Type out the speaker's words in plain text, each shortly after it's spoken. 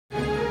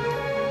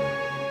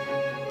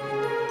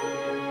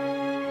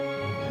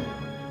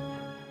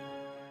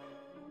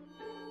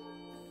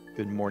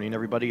Good morning,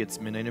 everybody.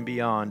 It's Midnight and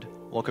Beyond,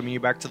 welcoming you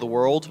back to the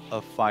world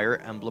of Fire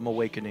Emblem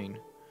Awakening.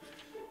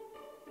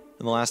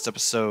 In the last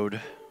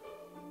episode,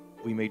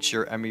 we made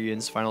sure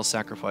Emryen's final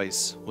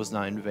sacrifice was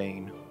not in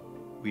vain.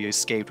 We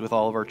escaped with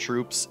all of our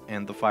troops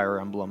and the Fire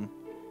Emblem.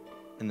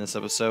 In this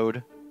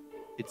episode,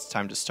 it's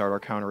time to start our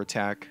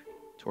counterattack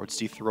towards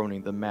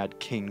dethroning the Mad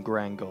King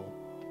Grangle.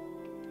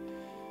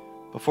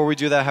 Before we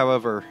do that,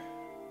 however,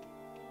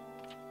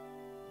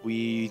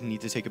 we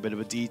need to take a bit of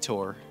a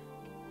detour.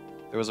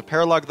 There was a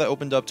Paralogue that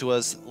opened up to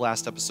us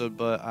last episode,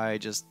 but I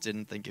just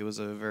didn't think it was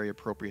a very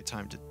appropriate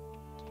time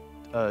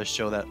to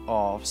show that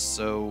off,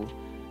 so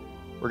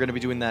we're going to be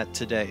doing that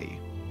today.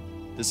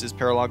 This is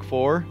Paralogue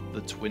 4,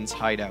 the Twins'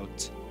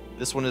 Hideout.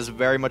 This one is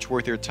very much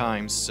worth your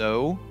time,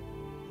 so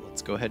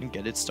let's go ahead and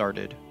get it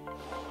started.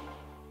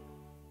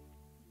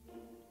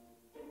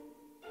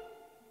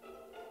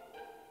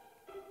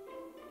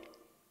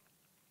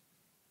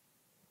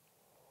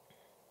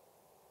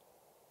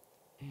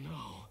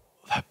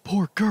 That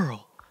poor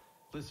girl.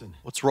 Listen.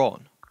 What's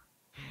wrong?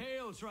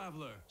 Hail,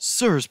 traveler.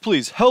 Sirs,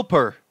 please help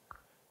her.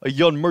 A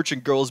young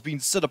merchant girl is being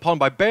set upon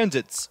by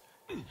bandits.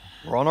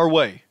 We're on our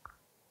way.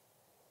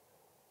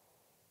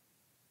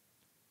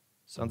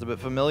 Sounds a bit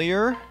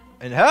familiar.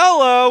 And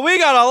hello, we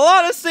got a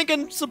lot of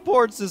sinking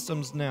support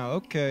systems now.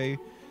 Okay.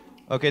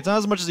 Okay, it's not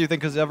as much as you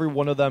think because every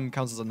one of them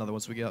counts as another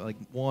one. So we got like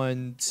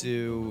 1,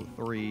 2,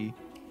 3,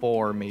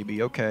 4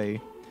 maybe.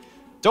 Okay.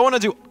 Don't want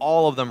to do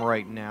all of them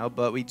right now,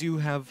 but we do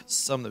have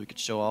some that we could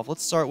show off.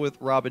 Let's start with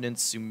Robin and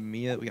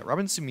Sumia. We got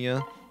Robin,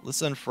 Sumia,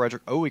 Lissa, and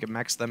Frederick. Oh, we can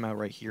max them out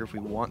right here if we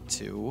want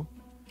to.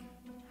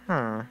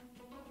 Huh.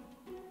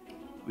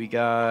 We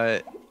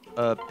got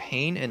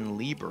Pain and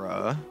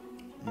Libra,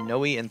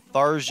 Noe and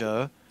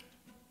Tharja.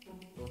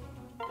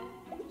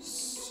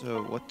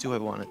 So what do I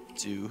want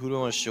to do? Who do I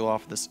want to show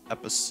off this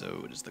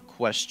episode is the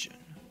question.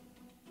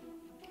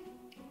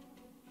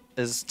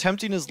 As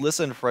tempting as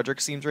Lissa and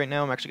Frederick seems right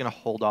now, I'm actually going to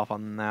hold off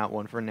on that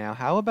one for now.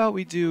 How about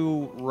we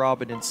do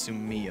Robin and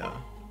Sumia?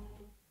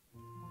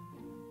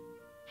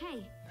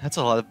 Hey. That's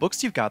a lot of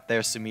books you've got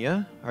there,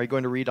 Sumia. Are you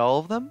going to read all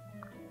of them?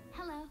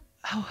 Hello.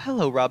 Oh,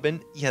 hello,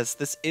 Robin. Yes,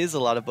 this is a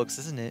lot of books,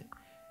 isn't it?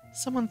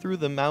 Someone threw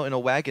them out in a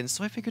wagon,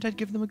 so I figured I'd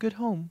give them a good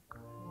home.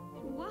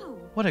 Whoa.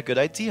 What a good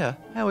idea.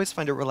 I always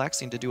find it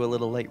relaxing to do a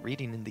little light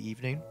reading in the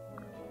evening.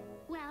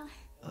 Well.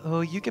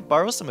 Oh, you could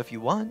borrow some if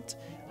you want.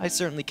 I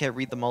certainly can't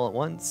read them all at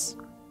once.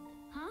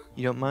 Huh?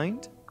 You don't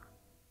mind?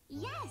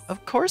 Yes.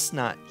 Of course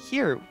not.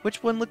 Here,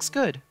 which one looks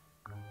good?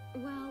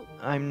 Well.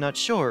 I'm not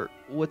sure.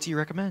 What do you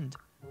recommend?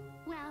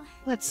 Well.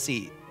 Let's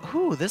see.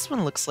 Ooh, this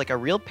one looks like a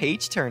real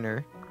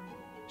page-turner.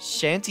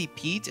 Shanty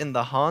Pete and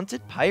the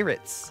Haunted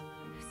Pirates.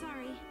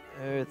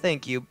 Sorry.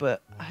 Thank you,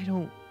 but I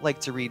don't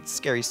like to read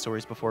scary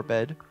stories before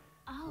bed.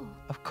 Oh.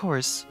 Of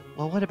course.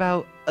 Well, what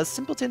about A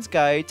Simpleton's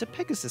Guide to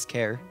Pegasus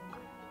Care?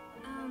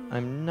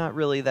 I'm not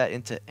really that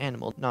into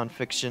animal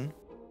nonfiction.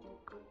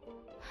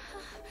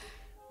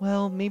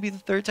 Well, maybe the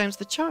third time's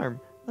the charm.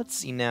 Let's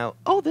see now.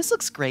 Oh, this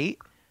looks great.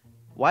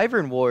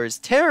 Wyvern Wars,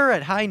 Terror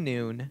at High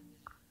Noon.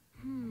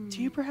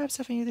 Do you perhaps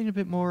have anything a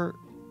bit more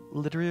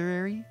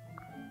literary?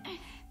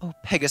 Oh,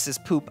 Pegasus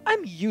poop.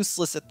 I'm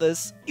useless at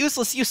this.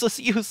 Useless, useless,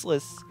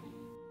 useless.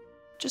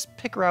 Just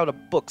pick her out a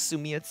book,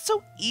 Sumia. It's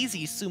so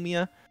easy,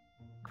 Sumia.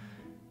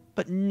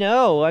 But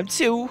no, I'm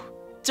too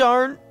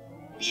darn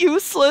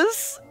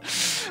useless.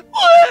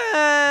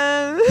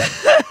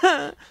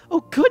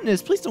 Oh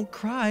goodness, please don't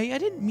cry. I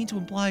didn't mean to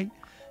imply.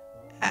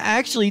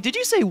 Actually, did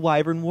you say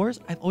Wyvern Wars?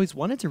 I've always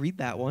wanted to read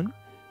that one.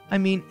 I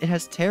mean, it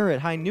has Terror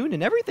at High Noon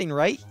and everything,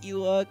 right?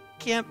 You,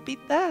 can't beat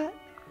that.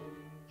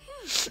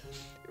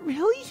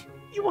 Really?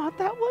 You want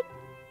that one?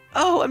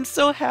 Oh, I'm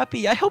so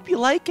happy. I hope you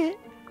like it.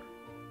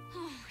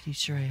 Pretty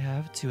sure I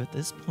have to at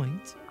this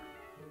point.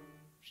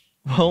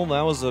 Well,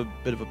 that was a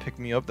bit of a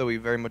pick-me-up that we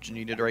very much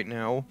needed right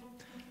now.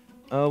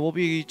 We'll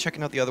be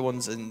checking out the other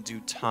ones in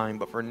due time,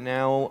 but for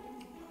now,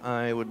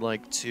 I would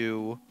like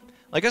to...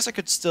 I guess I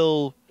could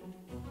still...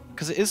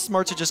 Because it is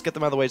smart to just get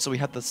them out of the way so we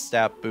have the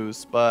stat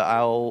boost, but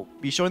I'll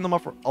be showing them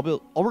off...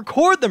 I'll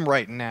record them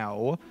right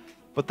now,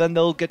 but then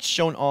they'll get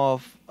shown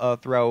off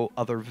throughout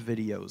other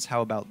videos.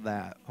 How about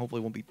that? Hopefully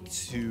it won't be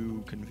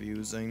too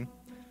confusing.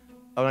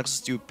 I'll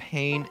next do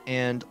Pain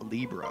and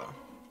Libra.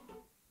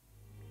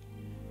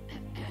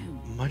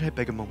 Might I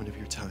beg a moment of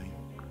your time?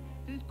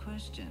 Good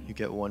question. You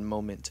get 1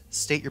 moment.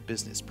 State your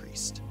business,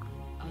 priest.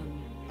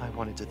 I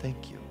wanted to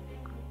thank you.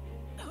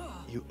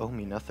 You owe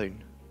me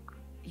nothing.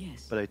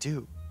 Yes. But I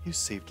do. You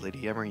saved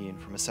Lady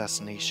Emryen from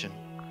assassination.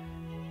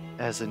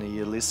 As an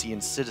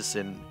Elysian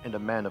citizen and a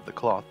man of the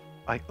cloth,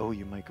 I owe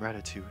you my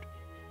gratitude.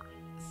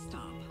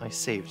 Stop. I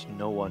saved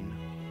no one.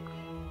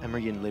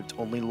 Emryen lived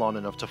only long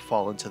enough to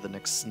fall into the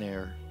next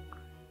snare.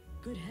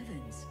 Good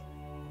heavens.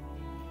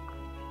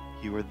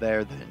 You were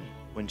there then,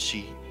 when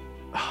she...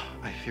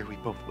 I fear we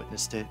both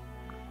witnessed it.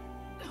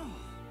 Oh.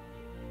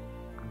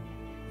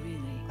 Really?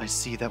 I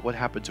see that what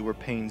happened to her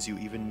pains you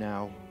even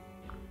now.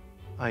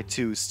 I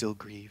too still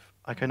grieve.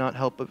 I cannot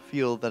help but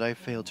feel that I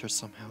failed her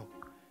somehow.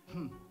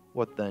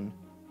 What then?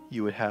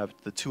 You would have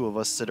the two of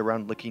us sit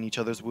around licking each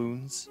other's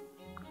wounds?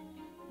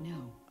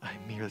 No. I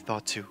merely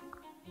thought to.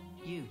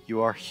 You.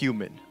 You are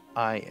human.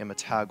 I am a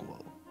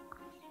Tagwell.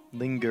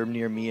 Linger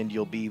near me and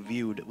you'll be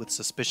viewed with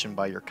suspicion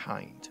by your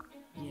kind.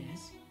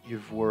 Yes.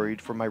 You've worried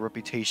for my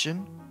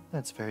reputation?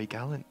 That's very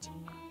gallant.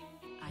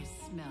 I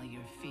smell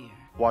your fear.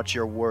 Watch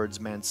your words,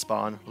 man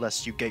spawn,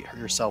 lest you get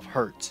yourself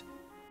hurt.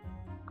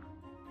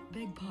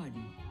 Beg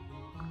pardon.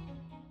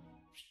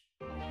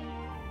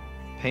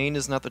 Pain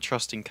is not the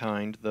trusting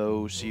kind,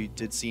 though she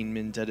did seem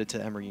indebted to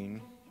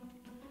Emerine.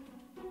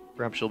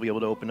 Perhaps she'll be able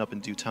to open up in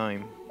due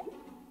time.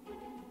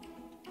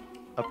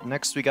 Up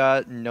next we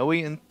got Noe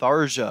and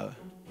Tharja.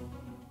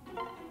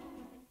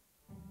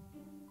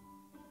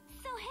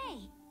 So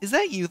hey, Is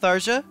that you,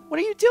 Tharja? What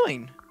are you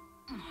doing?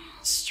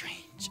 Strange.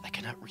 I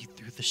cannot read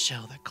through the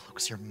shell that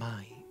cloaks your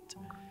mind.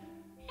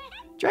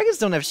 Dragons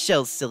don't have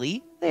shells,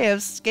 silly. They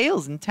have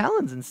scales and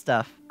talons and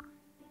stuff.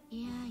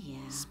 yeah.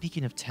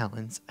 Speaking of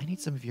talons, I need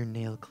some of your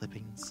nail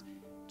clippings.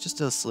 Just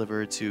a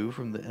sliver or two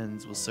from the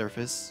ends will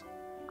surface.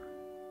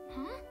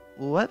 Huh?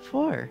 What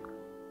for?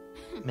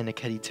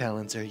 Miniketty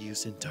talons are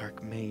used in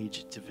dark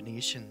mage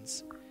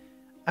divinations.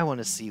 I want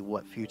to see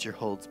what future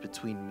holds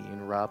between me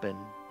and Robin.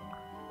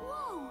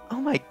 Whoa.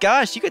 Oh my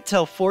gosh, you could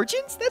tell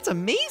fortunes? That's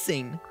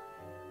amazing!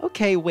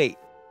 Okay, wait.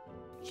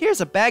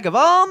 Here's a bag of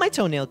all my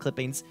toenail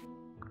clippings.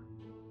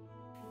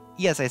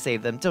 Yes, I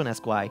saved them, don't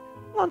ask why.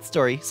 Long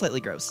story, slightly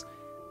gross.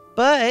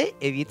 But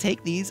if you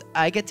take these,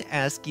 I get to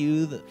ask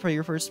you for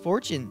your first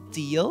fortune.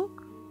 Deal?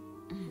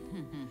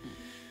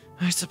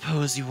 I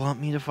suppose you want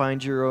me to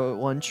find your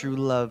one true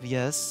love,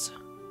 yes?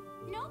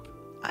 Nope.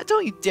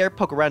 Don't you dare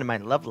poke around in my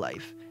love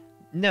life.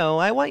 No,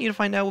 I want you to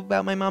find out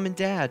about my mom and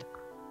dad.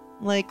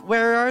 Like,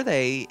 where are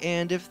they?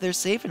 And if they're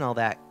safe and all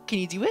that. Can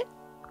you do it?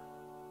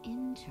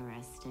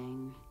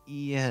 Interesting.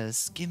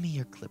 Yes, give me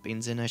your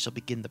clippings and I shall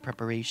begin the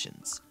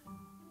preparations.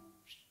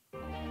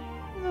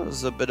 That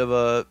was a bit of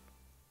a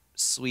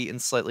sweet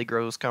and slightly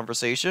gross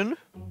conversation.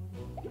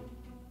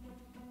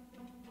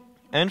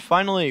 And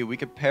finally, we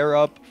could pair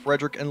up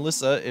Frederick and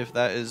Lissa if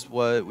that is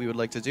what we would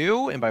like to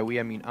do. And by we,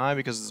 I mean I,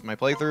 because this is my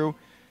playthrough.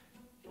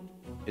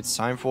 It's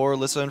time for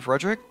Lissa and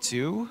Frederick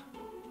to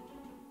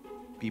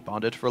be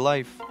bonded for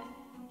life.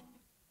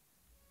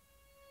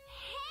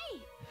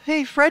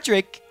 Hey,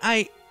 Frederick,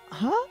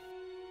 Huh?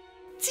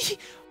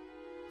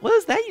 What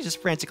was that you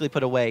just frantically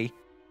put away?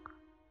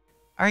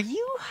 Are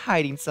you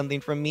hiding something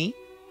from me,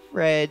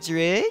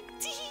 Frederick?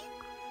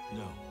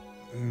 No.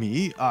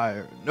 Me?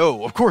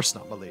 No, of course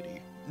not,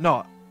 milady.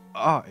 Not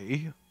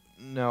I.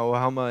 Now,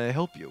 how may I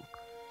help you?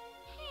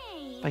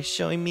 Hey. By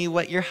showing me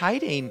what you're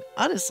hiding.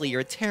 Honestly,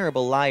 you're a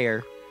terrible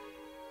liar.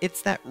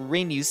 It's that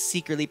ring you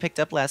secretly picked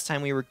up last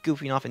time we were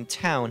goofing off in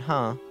town,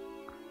 huh?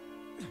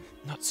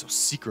 Not so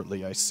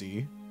secretly, I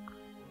see.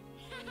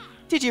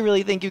 Did you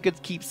really think you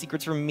could keep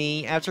secrets from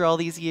me after all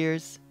these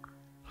years?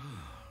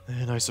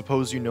 And I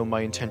suppose you know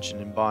my intention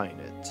in buying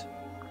it.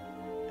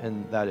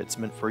 And that it's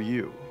meant for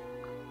you.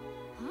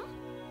 Huh?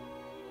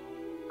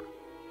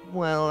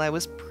 Well, I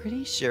was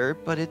pretty sure,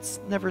 but it's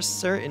never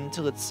certain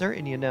till it's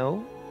certain, you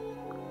know?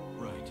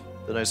 Right.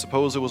 Then I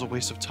suppose it was a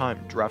waste of time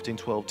drafting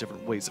 12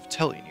 different ways of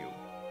telling you.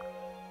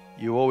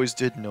 You always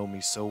did know me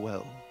so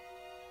well.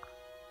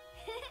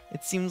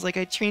 It seems like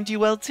I trained you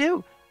well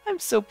too. I'm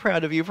so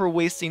proud of you for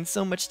wasting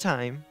so much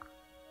time.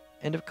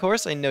 And of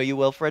course I know you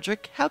well,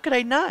 Frederick. How could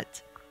I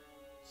not?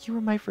 You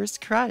were my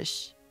first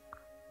crush.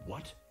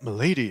 What?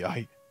 Milady,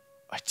 I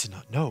did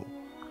not know.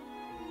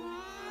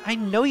 I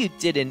know you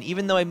didn't,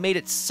 even though I made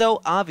it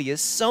so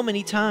obvious so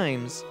many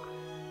times.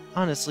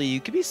 Honestly, you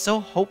can be so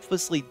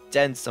hopelessly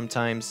dense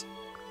sometimes.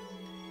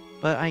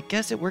 But I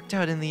guess it worked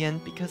out in the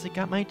end because I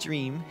got my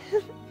dream.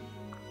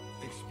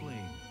 Explain.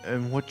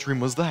 And what dream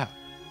was that?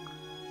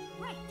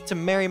 Right. To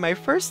marry my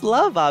first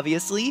love,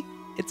 obviously.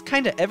 It's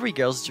kinda every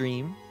girl's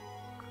dream.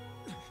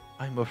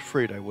 I'm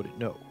afraid I wouldn't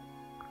know.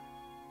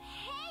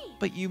 Hey.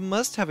 But you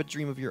must have a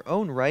dream of your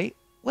own, right?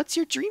 What's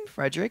your dream,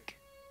 Frederick?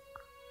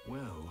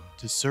 Well,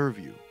 To serve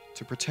you,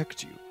 to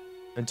protect you,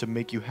 and to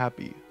make you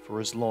happy for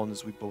as long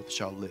as we both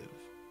shall live.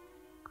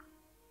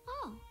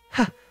 Oh.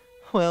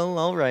 Well,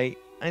 alright.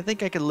 I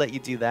think I could let you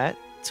do that.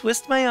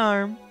 Twist my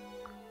arm.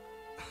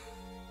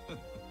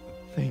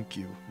 Thank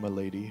you, my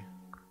lady.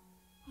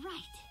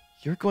 Right.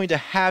 You're going to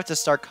have to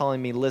start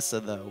calling me Lissa,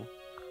 though.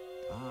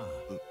 ah,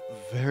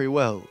 Very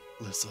well,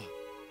 Lissa.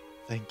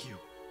 Thank you.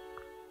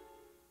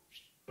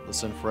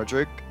 Lissa and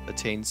Frederick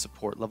attained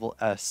support level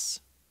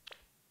S.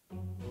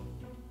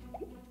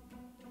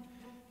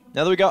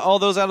 Now that we got all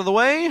those out of the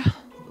way,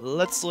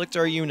 let's select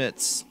our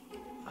units.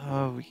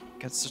 Oh, we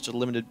got such a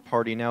limited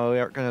party now. We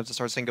are going to have to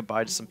start saying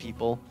goodbye to some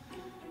people.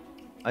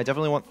 I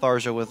definitely want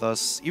Tharja with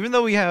us. Even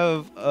though we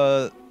have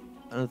a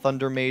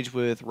Thunder Mage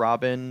with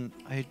Robin,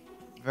 I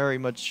very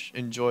much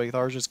enjoy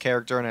Tharja's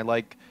character, and I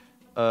like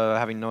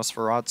having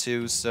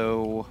Nosferatu,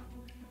 so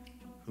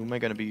who am I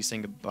going to be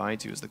saying goodbye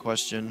to is the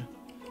question.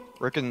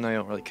 Rickon I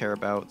don't really care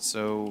about,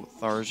 so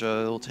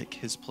Tharja will take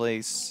his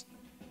place.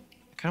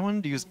 I kind of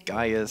wanted to use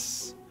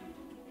Gaius.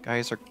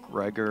 Gaius or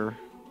Gregor.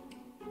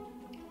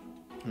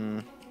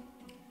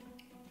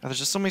 There's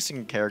just so many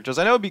single characters.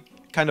 I know it'd be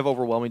kind of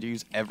overwhelming to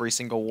use every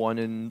single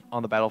one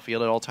on the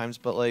battlefield at all times,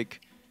 but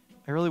like,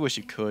 I really wish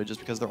you could, just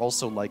because they're all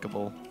so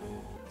likable.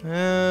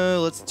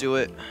 Let's do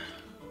it.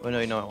 Oh no,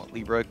 you know I want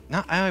Libra.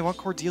 No, I want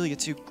Cordelia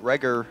too.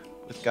 Gregor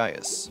with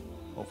Gaius.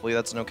 Hopefully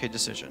that's an okay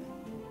decision.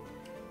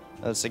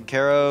 Taken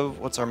care of.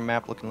 What's our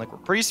map looking like? We're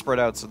pretty spread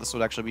out, so this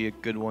would actually be a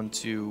good one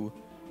to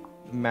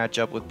match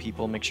up with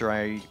people. Make sure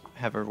I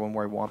have everyone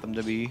where I want them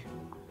to be.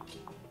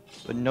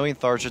 But knowing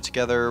Tharja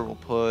together, we'll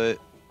put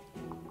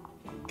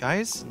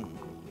Gaius and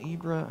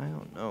Libra. I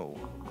don't know.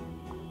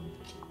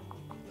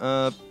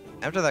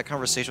 After that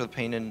conversation with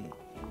Pain and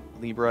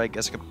Libra, I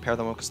guess I could pair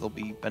them up because they'll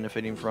be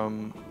benefiting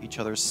from each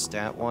other's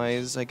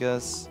stat-wise, I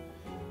guess.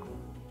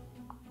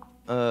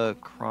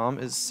 Crom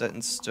is set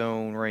in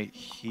stone right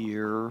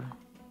here.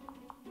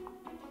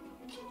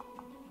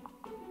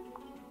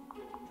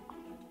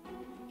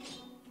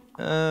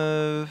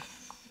 I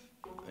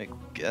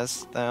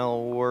guess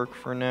that'll work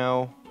for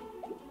now.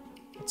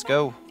 Let's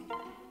go.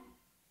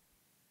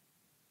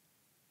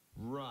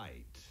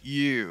 Right.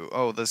 You.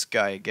 Oh, this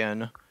guy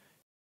again.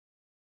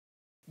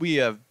 We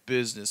have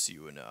business,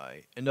 you and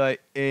I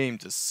aim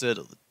to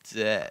settle the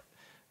debt.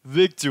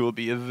 Victor will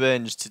be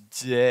avenged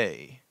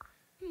today.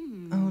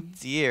 Oh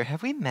dear,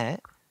 have we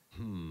met?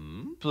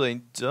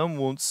 Playing dumb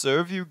won't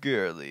serve you,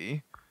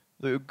 girlie.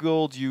 The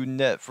gold you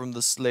net from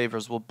the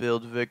slavers will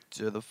build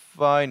Victor the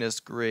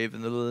finest grave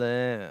in the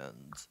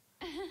land.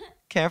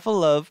 Careful,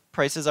 love.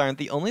 Prices aren't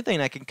the only thing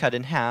I can cut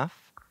in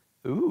half.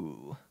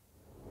 Ooh.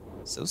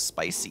 So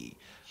spicy.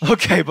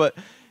 Okay, but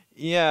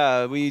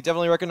yeah, we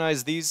definitely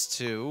recognize these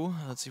two.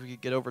 Let's see if we can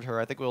get over to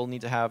her. I think we'll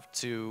need to have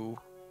to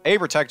A,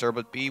 protect her,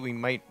 but B, we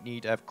might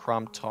need to have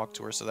Crom talk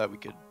to her so that we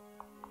could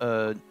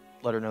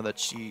let her know that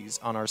she's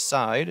on our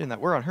side and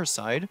that we're on her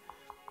side.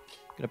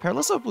 Gonna pair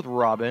Lissa up with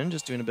Robin,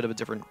 just doing a bit of a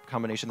different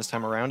combination this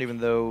time around, even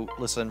though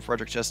Lissa and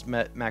Frederick just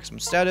met maximum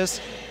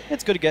status.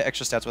 It's good to get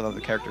extra stats with other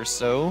characters,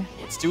 so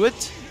let's do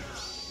it.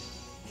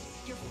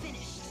 You're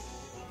finished.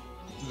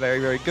 Very,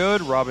 very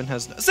good. Robin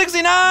has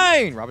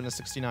 69! Robin has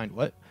 69.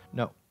 What?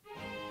 No.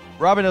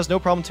 Robin has no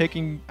problem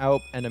taking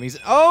out enemies.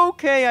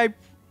 Okay,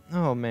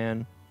 oh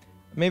man.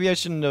 Maybe I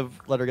shouldn't have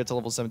let her get to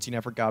level 17. I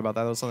forgot about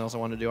that. That was something else I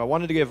wanted to do. I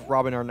wanted to give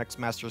Robin our next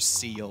Master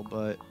Seal,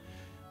 but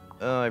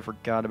I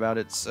forgot about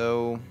it,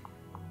 so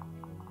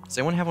does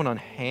anyone have one on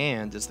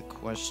hand is the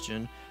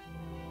question.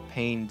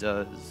 Pain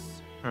does.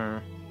 Huh.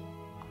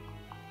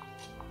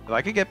 If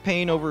I could get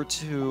Pain over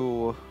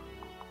to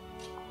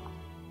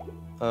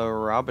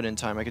Robin in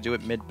time, I could do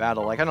it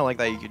mid-battle. I kind of like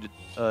that you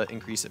could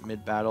increase it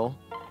mid-battle.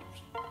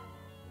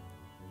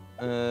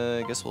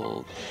 I guess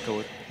we'll go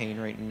with Pain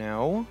right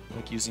now,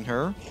 like using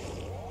her.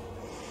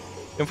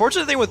 The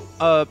unfortunate thing with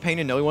Pain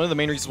and Noe, one of the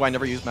main reasons why I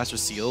never use Master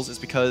Seals is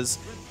because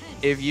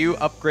if you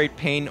upgrade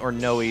Pain or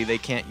Noe, they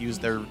can't use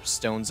their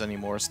stones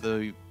anymore.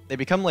 So they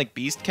become like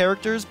beast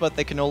characters, but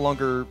they can no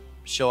longer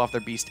show off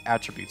their beast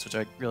attributes, which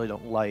I really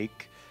don't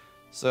like.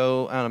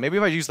 So, I don't know, maybe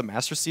if I use the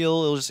Master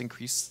Seal, it'll just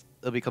increase,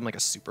 it'll become like a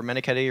Super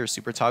Menekete or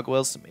Super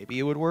Togwell, so maybe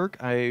it would work.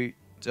 I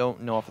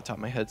don't know off the top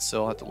of my head,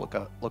 so I'll have to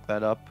look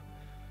that up.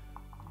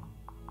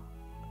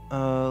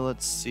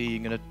 Let's see,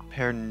 I'm gonna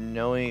pair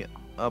Noe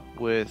up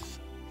with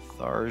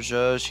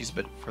Tharja. She's a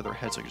bit further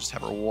ahead, so I can just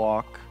have her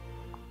walk.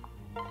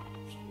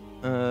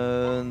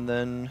 And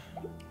then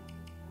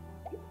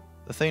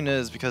the thing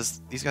is,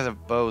 because these guys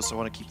have bows, so I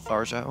want to keep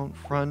Tharja out in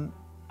front.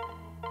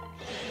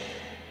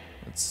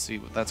 Let's see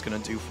what that's gonna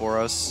do for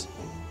us.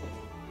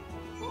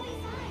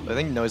 I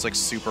think Noe's like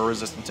super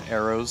resistant to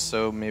arrows,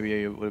 so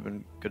maybe it would have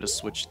been good to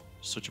switch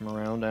him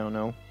around. I don't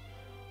know.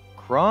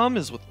 Crom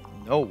is with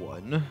no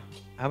one.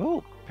 How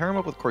about pair him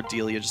up with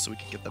Cordelia just so we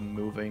can get them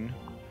moving?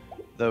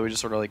 Though we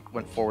just sort of like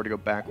went forward to go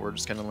backward,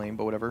 just kind of lame,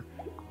 but whatever.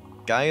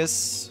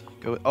 Gaius,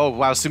 go. Oh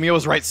wow, Sumio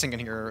was right singing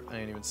here. I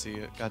didn't even see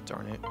it. God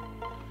darn it.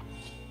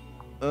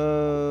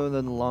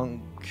 Then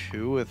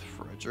Longku with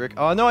Frederick.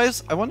 Oh no,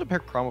 I wanted to pair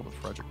Crom up with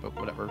Frederick, but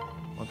whatever.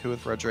 Longku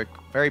with Frederick,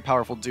 very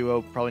powerful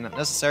duo. Probably not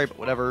necessary, but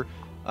whatever.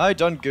 I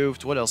done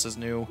goofed. What else is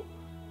new?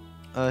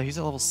 He's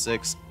at level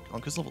 6.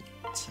 Longku's level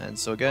 10.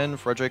 So again,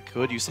 Frederick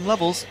could use some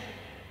levels.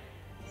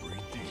 Go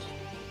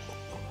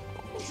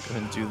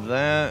ahead and do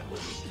that.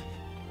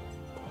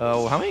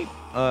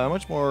 How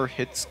much more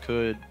hits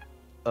could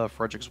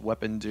Frederick's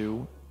weapon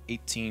do?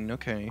 18,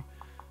 okay.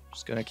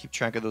 Just gonna keep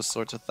track of those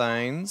sorts of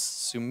things.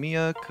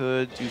 Sumiya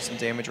could do some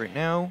damage right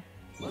now.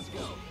 Let's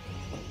go.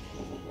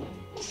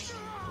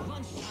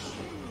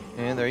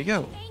 And there you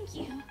go. Thank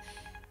you.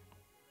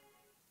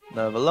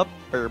 Level up.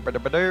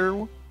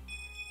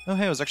 Oh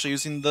hey, I was actually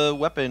using the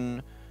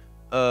weapon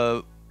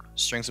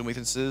strengths and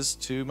weaknesses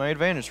to my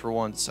advantage for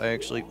once. I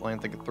actually, well, I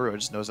didn't think it through. I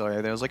just noticed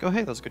that I was like, oh hey,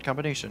 that was a good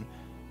combination.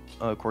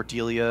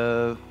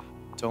 Cordelia,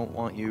 don't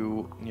want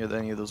you near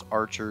any of those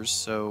archers,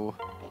 so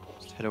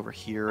just head over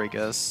here, I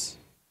guess.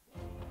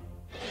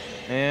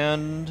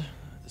 And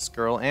this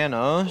girl,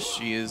 Anna,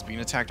 she is being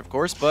attacked, of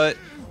course, but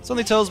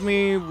something tells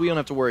me we don't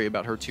have to worry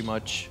about her too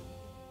much.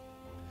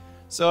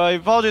 So I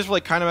apologize for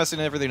like kind of messing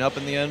everything up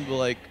in the end, but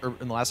like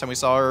in the last time we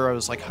saw her, I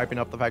was like hyping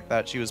up the fact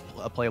that she was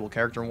a playable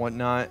character and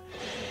whatnot.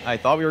 I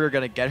thought we were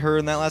gonna get her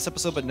in that last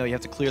episode, but no, you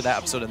have to clear that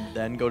episode and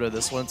then go to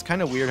this one. It's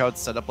kind of weird how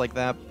it's set up like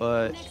that,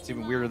 but it's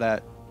even weirder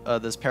that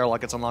this Paralogue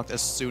gets unlocked as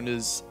soon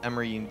as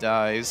Emerine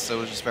dies, so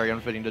it's just very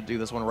unfitting to do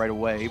this one right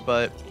away,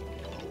 but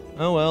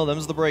oh well,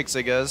 them's the breaks,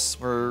 I guess.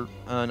 We're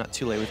not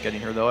too late with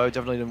getting her, though. I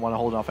definitely didn't want to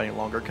hold off any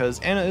longer, because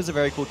Anna is a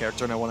very cool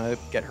character, and I want to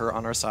get her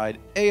on our side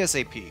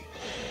ASAP.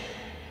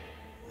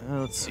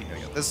 Let's see, now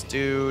we got this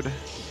dude.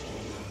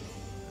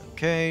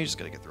 Okay, just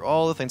gotta get through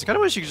all the things. I kind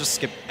of wish you could just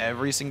skip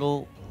every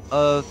single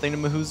thing to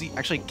Mahuzi.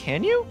 Actually,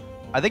 can you?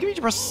 I think if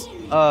you press,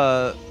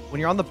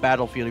 when you're on the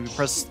battlefield, if you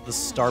press the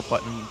start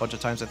button a bunch of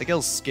times, I think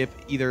it'll skip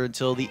either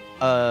until the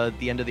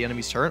end of the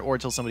enemy's turn or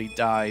until somebody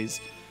dies.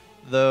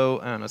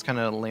 Though, I don't know, it's kind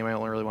of lame. I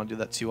don't really want to do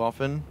that too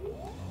often.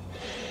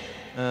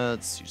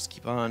 Let's see, just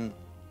keep on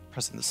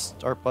pressing the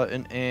start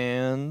button,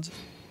 and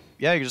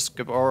yeah, you can just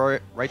skip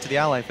right to the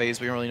ally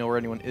phase. We don't really know where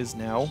anyone is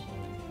now.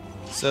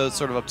 So it's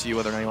sort of up to you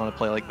whether or not you want to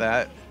play like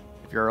that.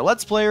 If you're a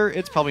Let's Player,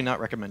 it's probably not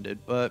recommended,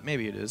 but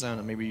maybe it is. I don't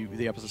know, maybe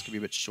the episodes could be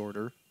a bit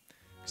shorter.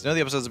 Because I know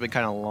the episodes have been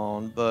kind of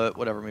long, but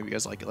whatever, maybe you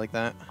guys like it like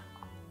that.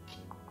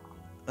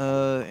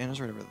 Anna's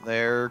right over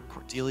there.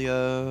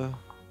 Cordelia.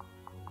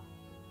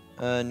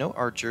 No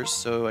archers,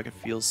 so I can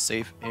feel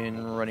safe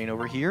in running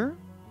over here.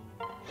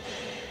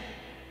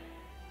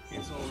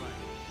 It's all right.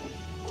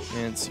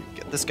 And so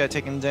get this guy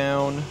taken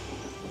down.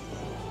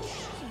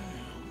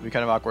 It'd be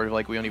kind of awkward,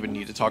 like we don't even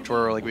need to talk to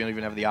her, or like we don't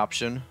even have the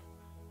option.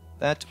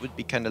 That would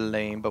be kind of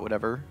lame, but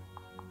whatever.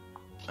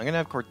 I'm gonna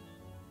have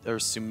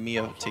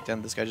Sumiya take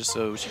down this guy just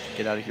so she can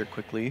get out of here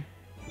quickly.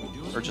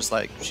 Or just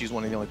like, she's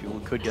one of the only people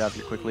who could get out of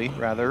here quickly,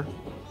 rather.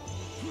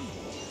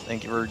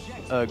 Thank you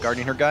for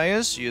guarding her,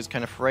 Gaius. She is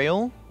kind of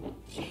frail.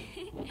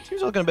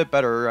 Seems looking a bit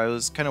better. I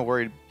was kind of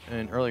worried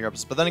in earlier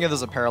episodes. But then again,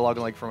 there's a paralogue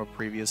like from a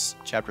previous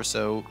chapter,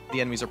 so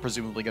the enemies are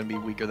presumably going to be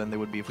weaker than they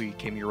would be if we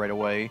came here right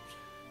away.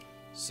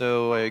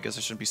 So I guess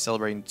I shouldn't be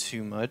celebrating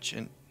too much.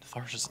 And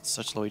Tharsh is at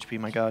such low HP,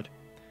 my god.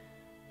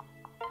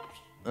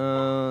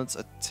 Let's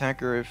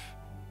attack her if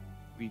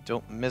we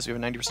don't miss. We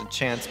have a 90%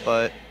 chance,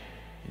 but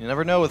you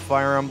never know with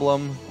Fire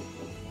Emblem.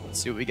 Let's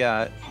see what we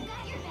got.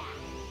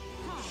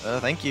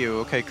 Thank you.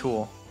 Okay,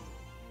 cool.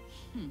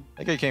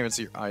 I think I can't even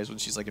see her eyes when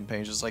she's like in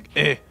pain. She's like,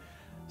 eh.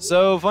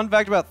 So, fun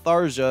fact about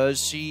Tharja,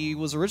 she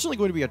was originally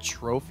going to be a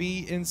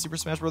trophy in Super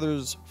Smash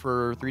Bros.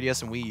 For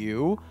 3DS and Wii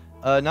U.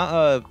 Not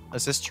a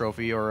assist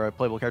trophy or a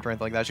playable character or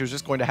anything like that. She was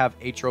just going to have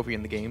a trophy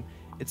in the game.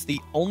 It's the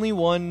only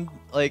one,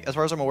 like, as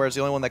far as I'm aware, it's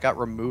the only one that got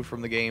removed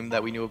from the game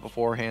that we knew of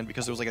beforehand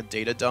because there was like a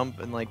data dump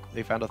and like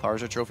they found a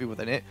Tharja trophy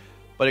within it.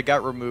 But it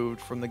got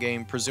removed from the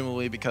game,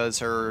 presumably because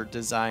her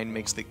design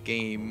makes the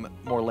game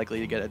more likely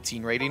to get a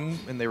teen rating,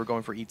 and they were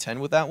going for E10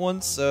 with that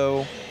one,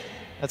 so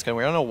that's kind of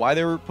weird. I don't know why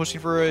they were pushing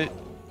for a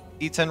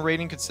E10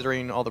 rating,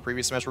 considering all the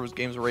previous Smash Bros.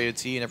 Games were rated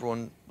T, and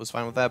everyone was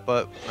fine with that,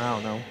 but I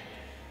don't know.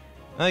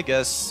 I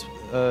guess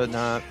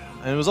not.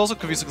 And it was also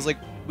confusing because, like,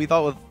 we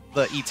thought with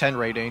the E10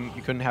 rating,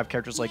 you couldn't have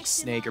characters like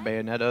Snake or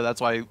Bayonetta. That's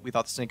why we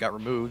thought the Snake got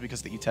removed,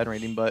 because of the E10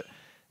 rating, but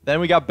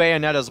then we got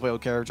Bayonetta as a playable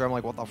character. I'm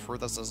like, what the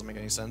fruit? That doesn't make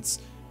any sense.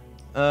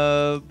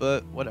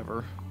 But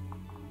whatever.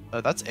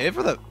 That's it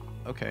for the...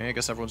 Okay, I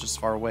guess everyone's just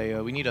far away.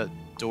 We need a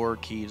door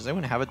key. Does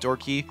anyone have a door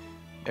key?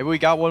 Maybe we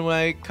got one when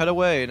I cut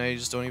away and I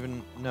just don't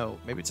even know.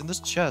 Maybe it's in this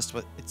chest,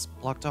 but it's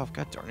blocked off.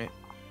 God darn it.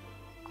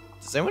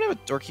 Does anyone have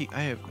a door key?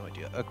 I have no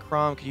idea.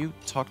 Krom, can you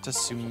talk to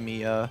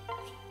Sumiya?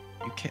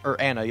 You can... Or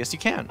Anna. Yes, you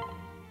can.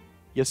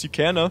 Yes, you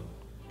can,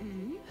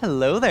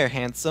 Hello there,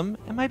 handsome.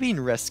 Am I being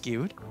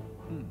rescued?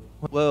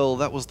 Well,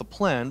 that was the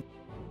plan,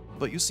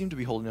 but you seem to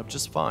be holding up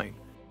just fine.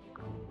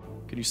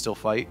 Can you still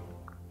fight?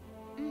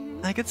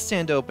 I could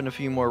stand to open a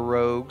few more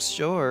rogues,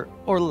 sure.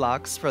 Or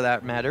locks, for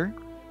that matter.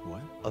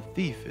 What? A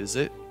thief, is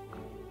it?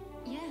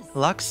 Yes.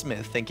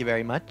 Locksmith, thank you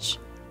very much.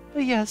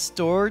 But yes,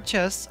 door or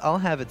chest, I'll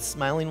have it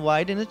smiling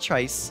wide in a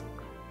trice.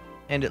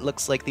 And it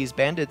looks like these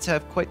bandits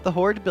have quite the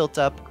horde built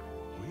up.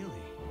 Really?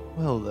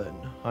 Well then,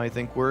 I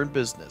think we're in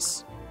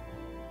business.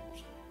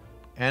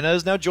 Anna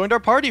has now joined our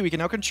party. We can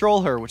now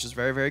control her, which is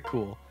very, very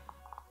cool.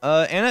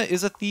 Anna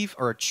is a thief,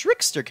 or a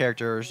trickster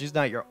character. She's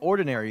not your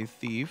ordinary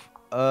thief.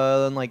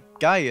 Unlike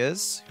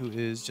Gaius, who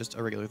is just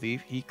a regular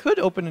thief. He could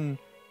open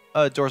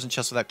doors and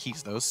chests without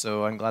keys, though,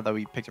 so I'm glad that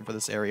we picked him for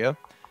this area.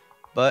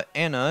 But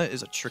Anna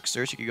is a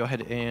trickster. She could go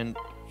ahead and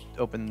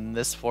open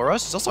this for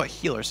us. She's also a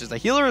healer. She's a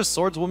healer, a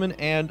swordswoman,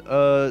 and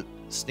a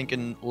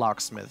stinking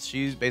locksmith.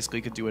 She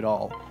basically could do it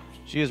all.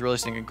 She is really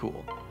stinking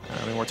cool.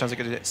 I mean, more times I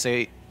could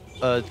say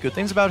good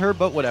things about her,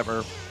 but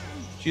whatever.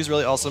 She's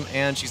really awesome,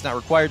 and she's not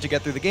required to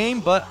get through the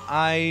game, but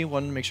I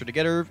wanted to make sure to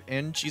get her,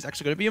 and she's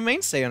actually going to be a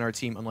mainstay on our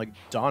team, unlike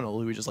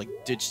Donald, who we just, like,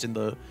 ditched in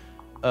the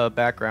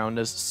background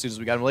as soon as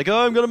we got him. Like,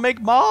 oh, I'm going to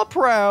make Ma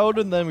proud,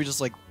 and then we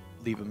just, like,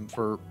 leave him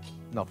for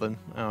nothing.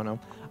 I don't know.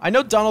 I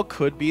know Donald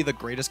could be the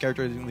greatest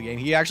character in the game.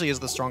 He actually is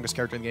the strongest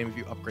character in the game if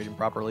you upgrade him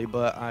properly,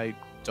 but I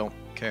don't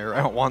care.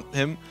 I don't want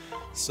him,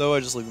 so I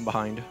just leave him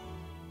behind.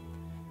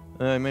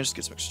 I managed to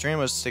get some extra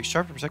ammo to stay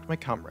sharp and protect my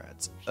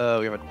comrades. We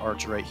have an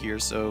archer right here,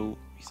 so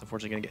he's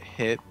unfortunately gonna get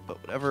hit,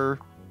 but whatever.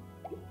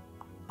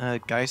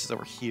 Gaius is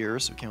over here,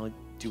 so we can't really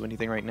do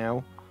anything right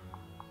now.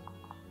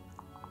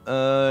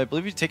 I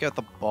believe you take out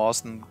the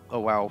boss, and oh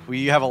wow,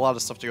 we have a lot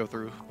of stuff to go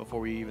through before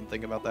we even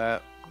think about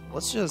that.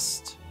 Let's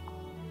just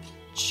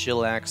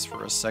chillax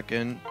for a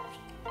second.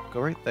 Go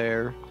right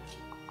there.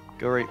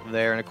 Go right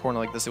there. In a corner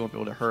like this, they won't be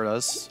able to hurt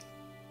us.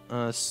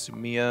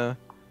 Sumiya.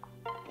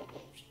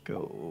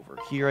 Go over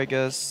here, I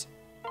guess.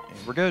 And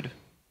we're good.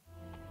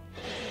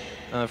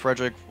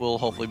 Frederick will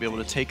hopefully be able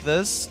to take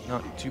this.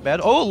 Not too bad.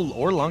 Oh,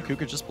 or Lanku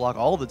could just block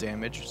all the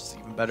damage, which is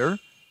even better.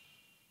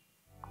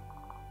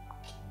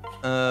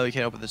 We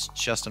can't open this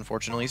chest,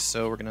 unfortunately,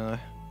 so we're gonna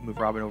move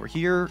Robin over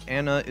here.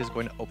 Anna is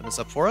going to open this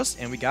up for us,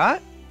 and we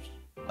got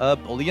a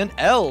bullion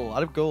L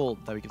out of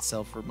gold that we can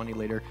sell for money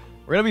later.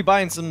 We're gonna be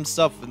buying some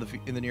stuff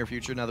in the near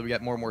future now that we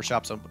got more and more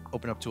shops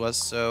open up to us,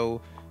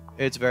 so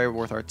it's very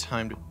worth our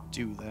time to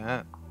do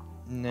that.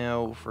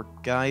 Now for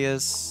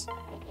Gaius,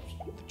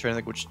 I'm trying to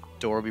think which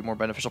door would be more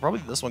beneficial. Probably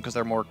this one because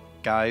there are more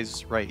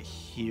guys right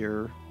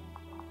here.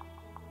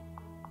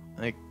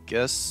 I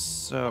guess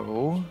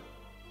so.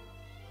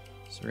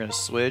 So we're gonna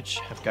switch,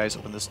 have guys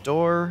open this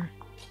door,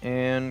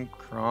 and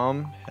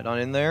Crom, head on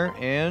in there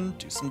and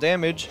do some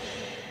damage.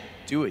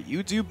 Do what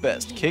you do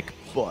best, kick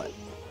butt.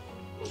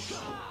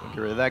 We'll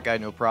get rid of that guy,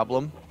 no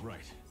problem.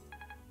 Right.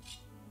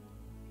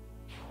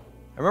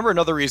 I remember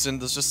another reason,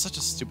 this is just such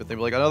a stupid thing,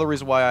 but like another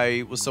reason why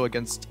I was so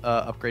against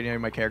upgrading any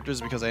of my characters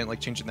is because I didn't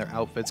like changing their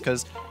outfits,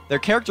 because their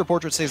character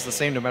portrait stays the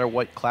same no matter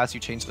what class you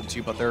change them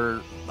to, but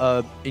their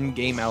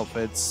in-game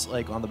outfits,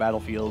 like on the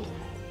battlefield,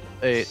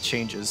 it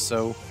changes,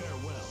 so...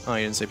 Oh,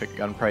 you didn't say pick a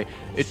gun, pray.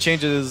 It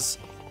changes,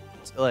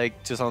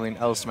 like, to something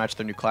else to match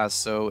their new class,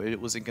 so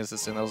it was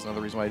inconsistent. That was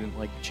another reason why I didn't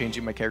like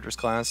changing my character's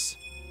class.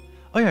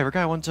 Oh yeah, I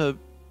forgot I wanted to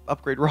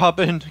upgrade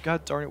Robin.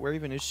 God darn it, where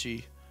even is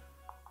she?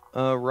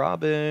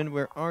 Robin,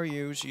 where are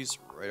you? She's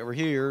right over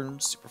here,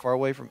 super far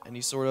away from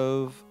any sort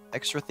of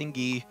extra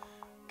thingy.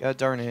 God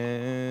darn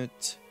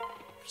it.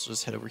 So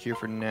just head over here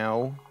for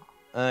now.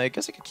 I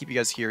guess I could keep you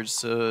guys here just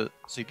so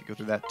you could go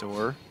through that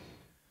door.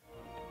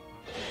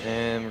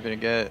 And we're gonna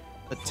get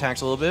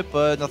attacked a little bit,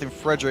 but nothing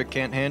Frederick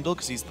can't handle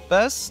because he's the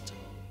best.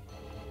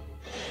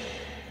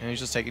 And he's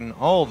just taking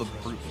all the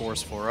brute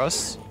force for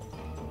us.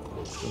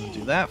 Gonna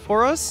do that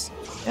for us,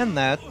 and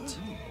that.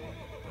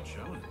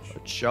 A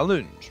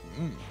challenge.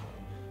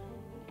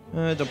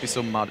 Don't be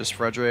so modest,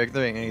 Frederick.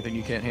 There ain't anything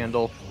you can't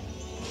handle.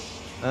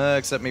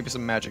 Except maybe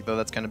some magic, though.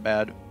 That's kind of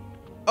bad.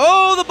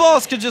 Oh, the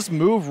boss could just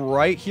move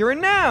right here and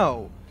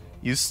now.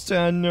 You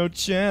stand no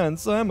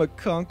chance. I'm a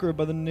conqueror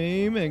by the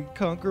name and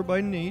conqueror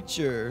by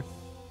nature.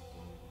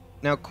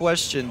 Now,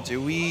 question, do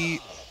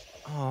we...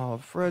 Oh,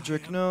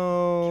 Frederick,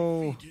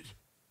 no.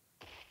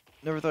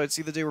 Never thought I'd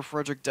see the day where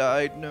Frederick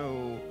died.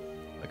 No.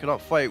 I cannot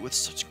fight with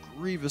such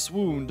grievous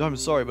wound. I'm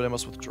sorry, but I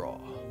must withdraw.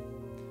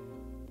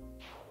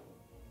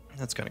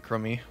 That's kind of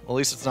crummy. Well, at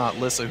least it's not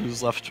Lissa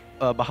who's left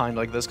behind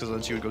like this, because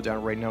then she would go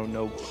down right now,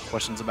 no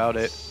questions about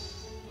it.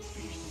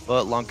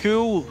 But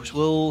Lanku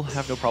will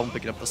have no problem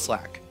picking up the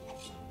slack.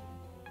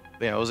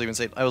 But yeah,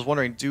 I was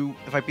wondering,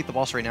 if I beat the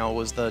boss right now,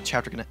 was the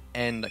chapter gonna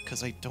end?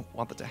 Because I don't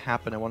want that to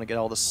happen. I want to get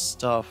all this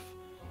stuff.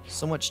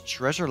 So much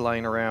treasure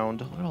lying around.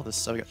 Look at all this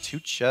stuff. I got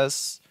 2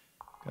 chests.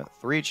 Got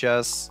 3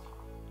 chests.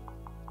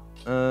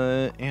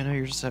 Anna,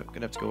 you're just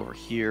gonna have to go over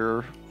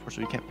here.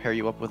 Unfortunately, we can't pair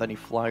you up with any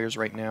flyers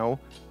right now.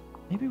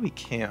 Maybe we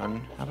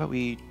can. How about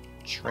we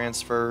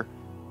transfer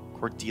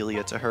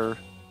Cordelia to her?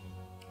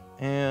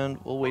 And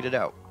we'll wait it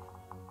out.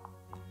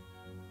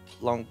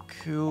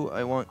 Lanku,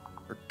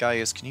 or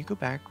Gaius, can you go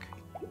back?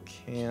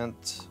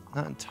 Can't.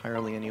 Not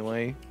entirely,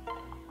 anyway.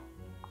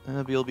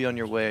 But you'll be on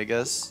your way, I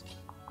guess.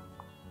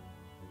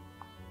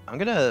 I'm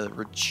gonna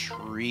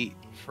retreat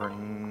for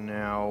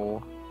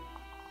now.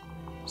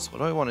 So what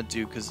do I want to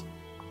do? Because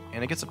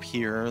Anna gets up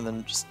here, and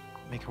then just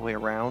make her way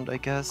around, I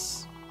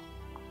guess.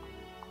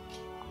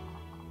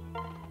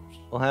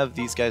 We'll have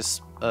these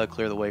guys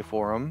clear the way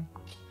for him.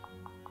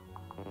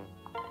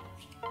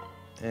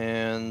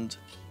 And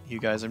you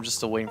guys, I'm just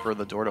still waiting for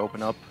the door to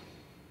open up.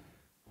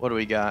 What do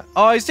we got?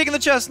 Oh, he's taking the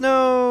chest!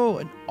 No!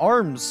 An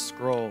arm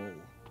scroll.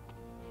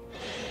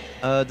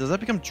 Does that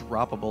become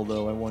droppable,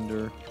 though, I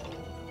wonder?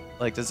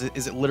 Like, is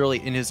it literally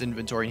in his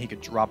inventory and he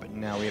could drop it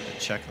now? We have to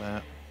check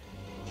that.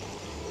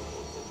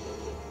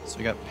 So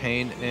we got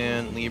Pain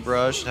and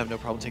Libra. Should have no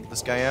problem taking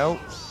this guy out.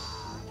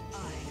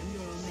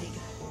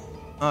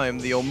 I am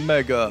the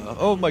Omega.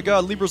 Oh my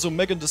god, Libra's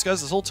Omega in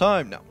disguise this whole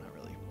time. No, not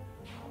really.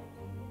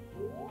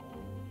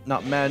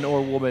 Not man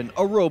or woman.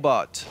 A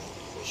robot.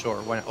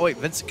 Sure, why not? Oh wait,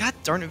 Vincent. God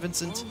darn it,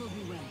 Vincent.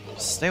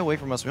 Stay away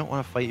from us. We don't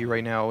want to fight you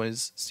right now.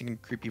 His singing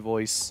creepy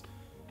voice.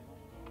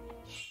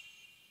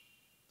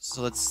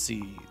 So let's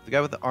see. The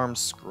guy with the arm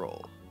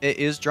scroll. It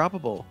is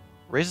droppable.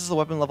 Raises the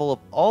weapon level of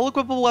all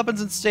equipable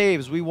weapons and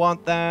staves. We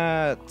want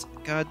that.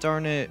 God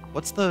darn it.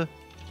 What's the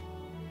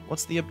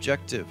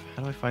objective?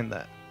 How do I find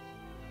that?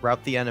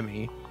 Rout the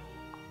enemy.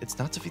 It's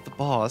not defeat the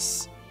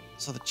boss.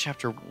 So the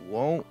chapter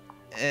won't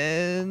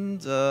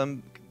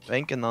And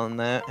banking on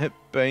that. Hit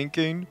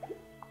banking.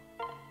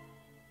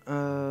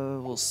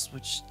 We'll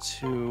switch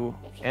to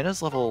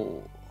Anna's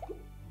level.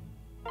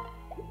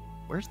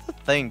 Where's the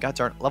thing? God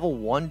darn, level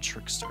 1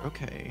 trickster.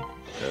 Okay,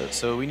 good.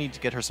 So we need to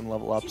get her some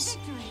level ups.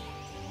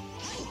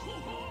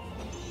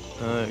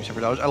 Except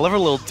for dodge. I love her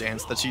little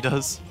dance that she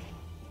does.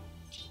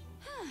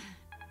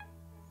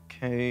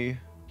 Okay.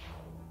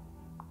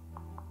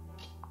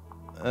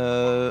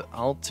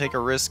 I'll take a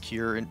risk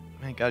here. And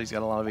my God, he's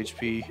got a lot of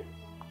HP.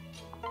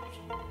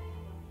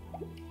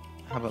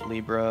 How about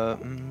Libra?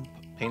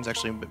 Pain's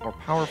actually a bit more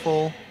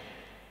powerful.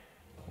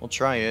 We'll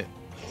try it.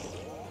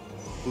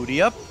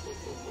 Booty up.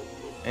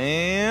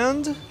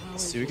 And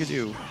let's see what we can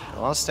do.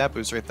 A lot of stat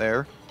boosts right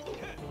there.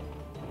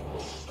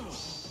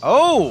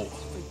 Oh!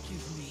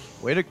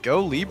 Way to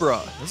go,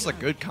 Libra. This is a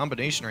good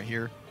combination right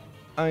here.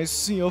 I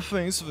see your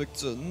face,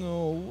 Victor.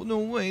 No, no,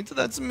 wait,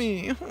 that's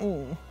me.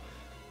 Oh.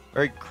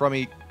 Very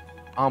crummy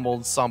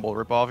ensemble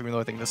ripoff, even though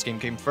I think this game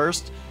came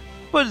first.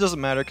 But it doesn't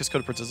matter, because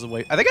Code of Princess is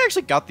way... I think I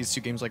actually got these two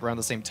games like around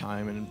the same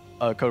time,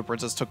 and Code of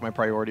Princess took my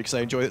priority because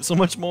I enjoyed it so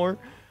much more.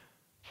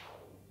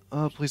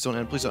 Please don't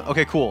end, please don't...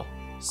 Okay, cool.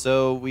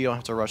 So we don't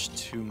have to rush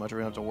too much, we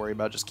don't have to worry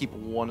about it. Just keep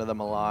one of them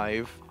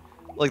alive.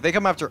 Like, they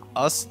come after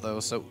us,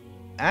 though, so...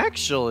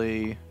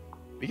 Actually...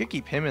 We could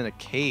keep him in a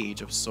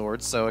cage of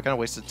sorts, so I kind of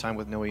wasted time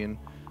with Noe and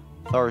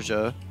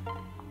Tharja.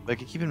 But I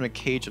could keep him in a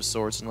cage of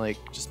sorts and, like,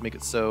 just make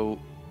it so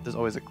there's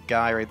always a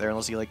guy right there,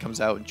 unless he, like, comes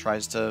out and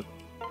tries to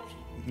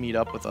meet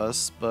up with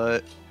us.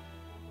 But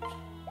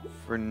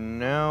for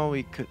now,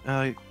 we could...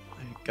 I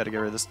gotta get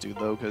rid of this dude,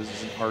 though, because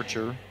he's an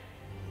archer.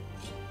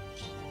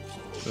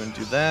 Go ahead and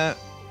do that.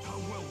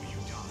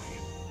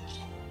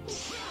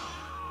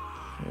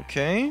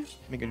 Okay,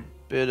 making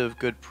a bit of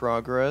good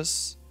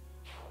progress.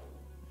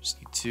 Just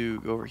need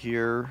to go over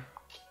here.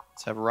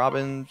 Let's have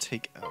Robin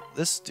take out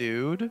this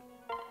dude.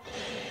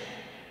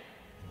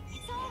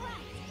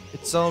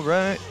 It's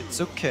alright,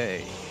 it's okay.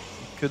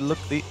 You could look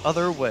the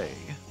other way.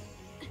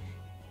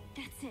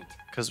 That's it.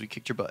 Because we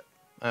kicked your butt.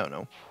 I don't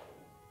know.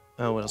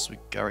 Oh, what else we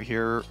got right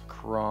here?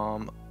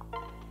 Chrom.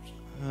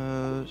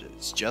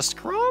 It's just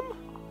Chrom?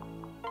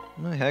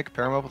 What the heck?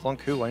 Pair him up with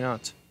Lonku, why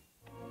not?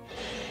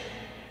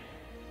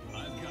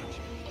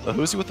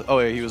 Who's he with? Oh,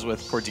 yeah, he was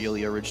with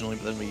Cordelia originally,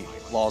 but then we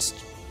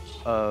lost.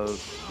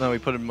 Then we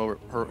put him over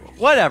her.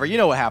 Whatever, you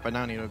know what happened.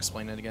 I don't need to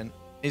explain it again.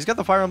 He's got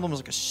the Fire Emblem as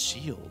like a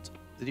shield.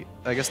 Did he?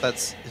 I guess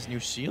that's his new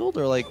shield,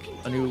 or like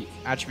a new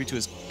attribute to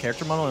his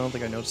character model. I don't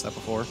think I noticed that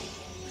before.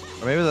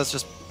 Or maybe that's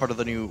just part of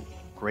the new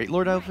Great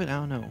Lord outfit. I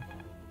don't know.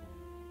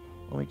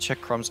 Let me check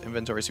Chrom's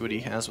inventory, see what he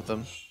has with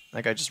him.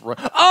 That guy just run.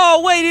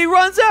 Oh wait, he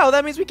runs out.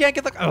 That means we can't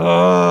get the.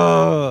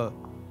 Ugh.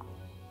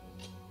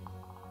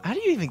 How do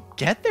you even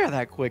get there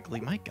that quickly?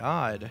 My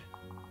God.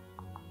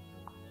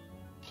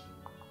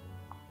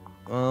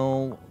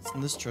 Well, what's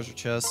in this treasure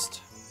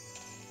chest?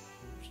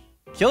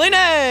 Killing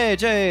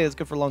Edge! Hey, it's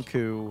good for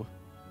Lonku.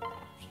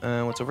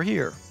 What's over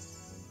here?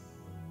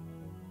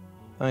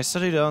 I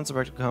studied on some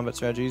practical combat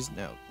strategies.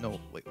 No,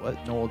 wait, what?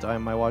 No one will die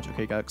on my watch.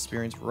 Okay, got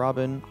experience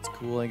Robin. It's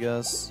cool, I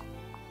guess.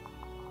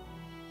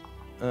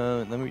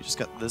 And then we just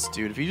got this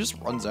dude. If he just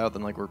runs out,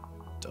 then, like, we're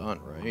done,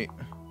 right?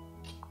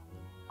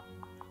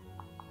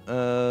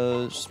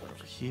 Just right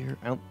over here.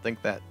 I don't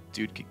think that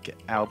dude could get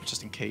out, but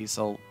just in case,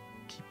 I'll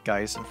keep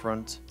Gaius in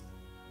front.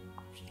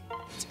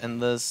 Let's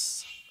end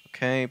this.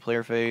 Okay,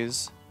 player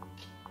phase.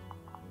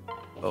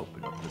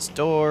 Open up this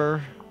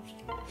door.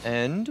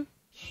 End.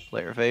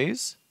 Player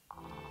phase.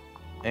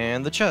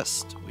 And the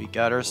chest. We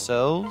got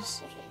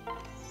ourselves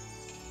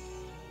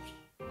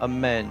a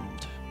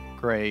mend.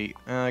 Great.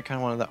 I kind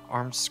of wanted that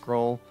arm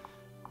scroll.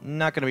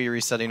 Not going to be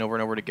resetting over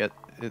and over to get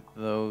it,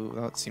 though.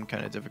 That seemed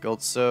kind of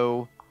difficult,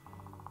 so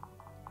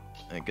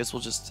I guess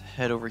we'll just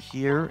head over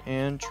here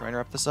and try and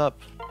wrap this up.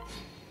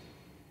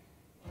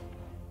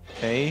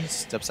 Okay,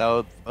 steps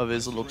out of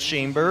his little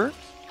chamber.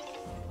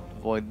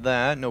 Avoid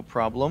that, no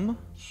problem.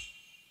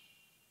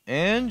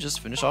 And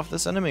just finish off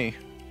this enemy.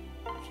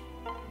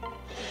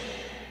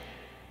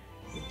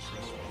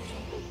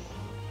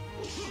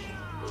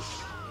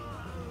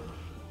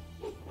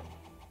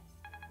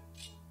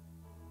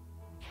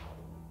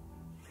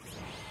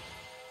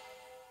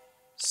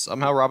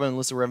 Somehow Robin and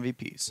Alyssa were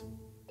MVPs.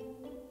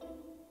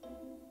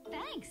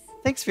 Thanks.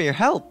 Thanks for your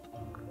help.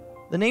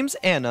 The name's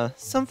Anna.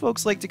 Some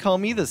folks like to call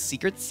me the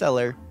Secret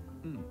Seller.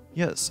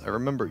 Yes, I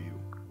remember you.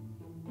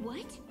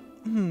 What?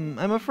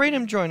 I'm afraid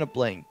I'm drawing a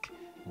blank.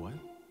 What?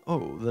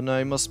 Oh, then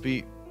I must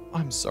be...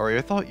 I'm sorry,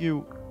 I thought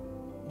you...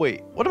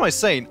 Wait, what am I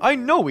saying? I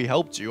know we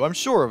helped you, I'm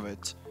sure of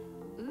it.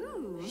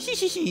 Ooh.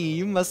 Hehehe,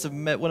 you must have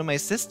met one of my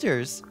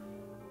sisters.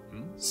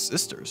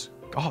 Sisters?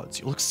 Gods,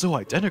 you look so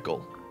identical.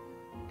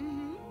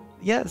 Mm-hmm.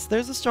 Yes,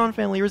 there's a strong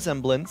family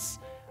resemblance.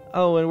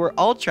 Oh, and we're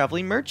all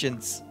traveling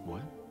merchants.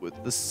 What?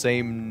 With the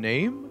same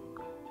name?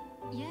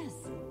 Yes.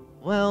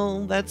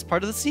 Well, that's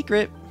part of the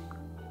secret.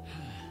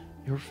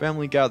 Your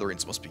family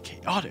gatherings must be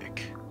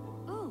chaotic.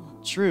 Oh.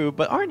 True,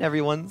 but aren't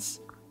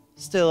everyone's?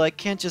 Still, I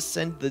can't just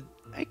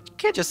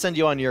send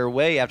you on your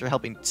way after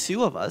helping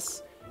two of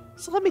us.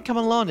 so let me come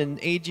along and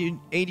aid you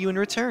in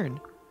return.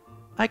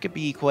 I could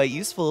be quite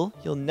useful.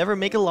 You'll never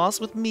make a loss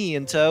with me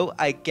in tow,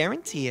 I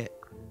guarantee it.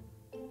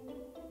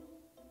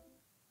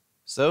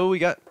 So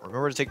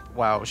remember to take,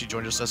 wow, she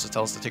joined us to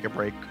tell us to take a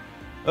break.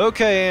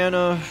 Okay,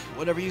 Anna,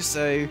 whatever you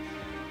say.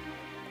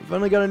 We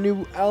finally got a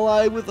new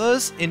ally with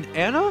us in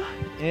Anna,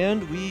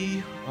 and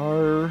we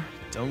are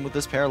done with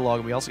this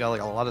Paralogue. We also got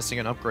like a lot of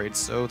singing upgrades,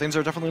 so things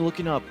are definitely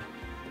looking up.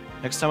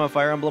 Next time on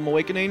Fire Emblem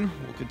Awakening,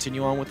 we'll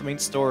continue on with the main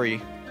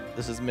story.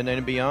 This is Midnight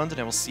and Beyond, and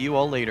I will see you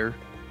all later.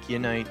 Good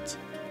night.